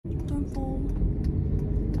beautiful.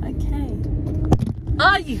 Okay.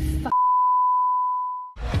 Oh, you f***.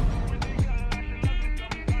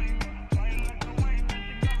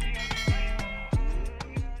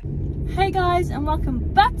 Hey guys, and welcome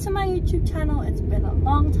back to my YouTube channel. It's been a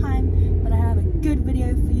long time, but I have a good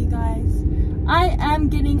video for you guys. I am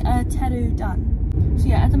getting a tattoo done. So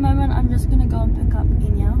yeah, at the moment I'm just gonna go and pick up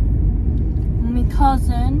Inya, my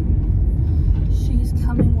cousin. She's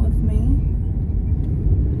coming with me.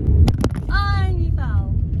 I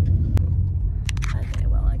fell. Okay,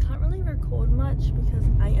 well I can't really record much because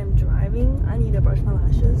I am driving. I need to brush my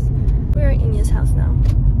lashes. We're at Inya's house now.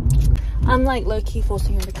 I'm like low-key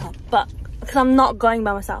forcing her to come, but because I'm not going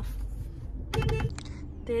by myself.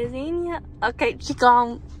 There's Inya. Okay, she's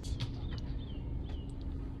gone.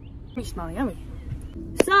 You smell yummy.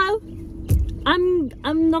 So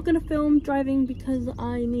I'm not gonna film driving because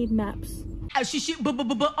I need maps.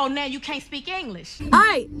 Oh, now you can't speak English.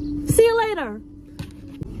 Alright, see you later.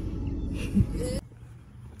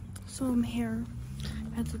 So I'm here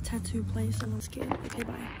at the tattoo place and I'm scared. Okay,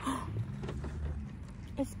 bye.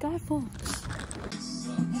 It's Guy Fawkes.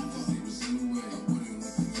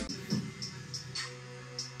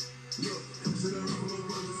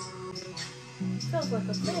 Feels like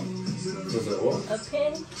a pen. Was it what? A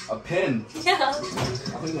pen. A pen? Yeah. I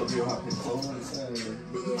think it'll be a hot pen. I don't understand.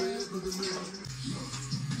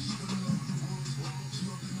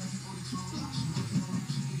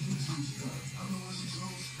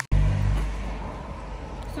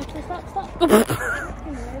 Stop.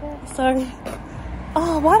 Sorry.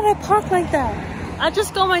 Oh, why did I park like that? I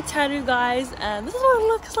just got my tattoo, guys, and this is what it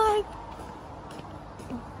looks like.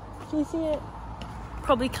 Can you see it?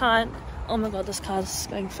 Probably can't. Oh my god, this car's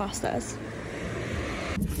going fast as.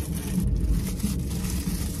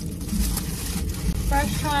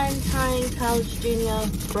 First time trying Carl's Jr.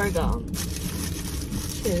 burger.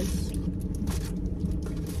 Cheers.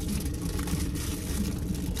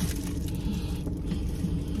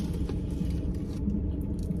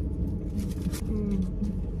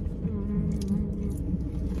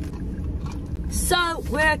 So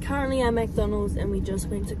we're currently at McDonald's and we just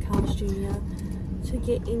went to Carl's Jr. to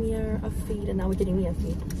get Inya a feed, and now we're getting me a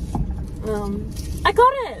feed. I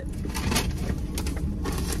got it!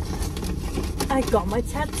 I got my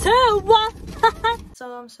tattoo!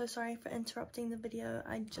 So I'm so sorry for interrupting the video.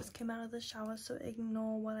 I just came out of the shower, so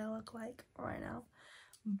ignore what I look like right now.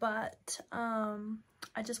 But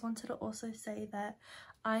I just wanted to also say that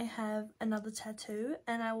I have another tattoo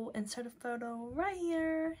and I will insert a photo right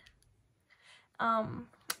here.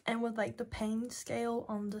 And with like the pain scale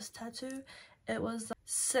on this tattoo, it was like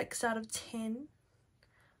 6 out of 10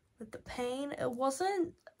 with the pain. It was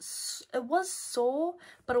sore,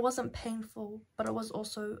 but it wasn't painful, but it was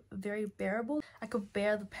also very bearable. I could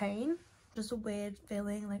bear the pain. Just a weird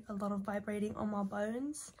feeling, like a lot of vibrating on my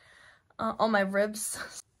bones, on my ribs.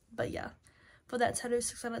 But yeah, for that tattoo,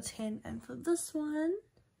 6 out of 10, and for this one,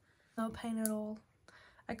 no pain at all.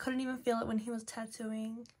 I couldn't even feel it when he was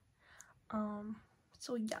tattooing.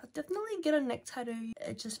 So yeah, definitely get a neck tattoo.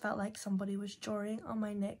 It just felt like somebody was drawing on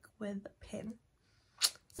my neck with a pen.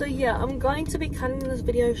 So yeah, I'm going to be cutting this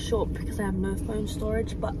video short because I have no phone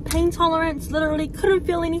storage, but pain tolerance, literally couldn't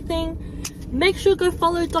feel anything. Make sure to go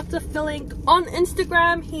follow Dr. Philink on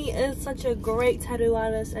Instagram. He is such a great tattoo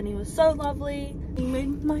artist and he was so lovely. He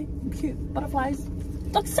made my cute butterflies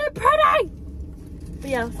look so pretty! But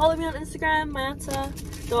yeah, follow me on Instagram,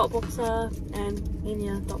 mayata.boxer and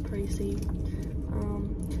inya.prissy.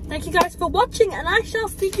 Thank you guys for watching, and I shall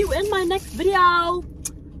see you in my next video.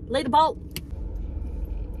 Later, bolt.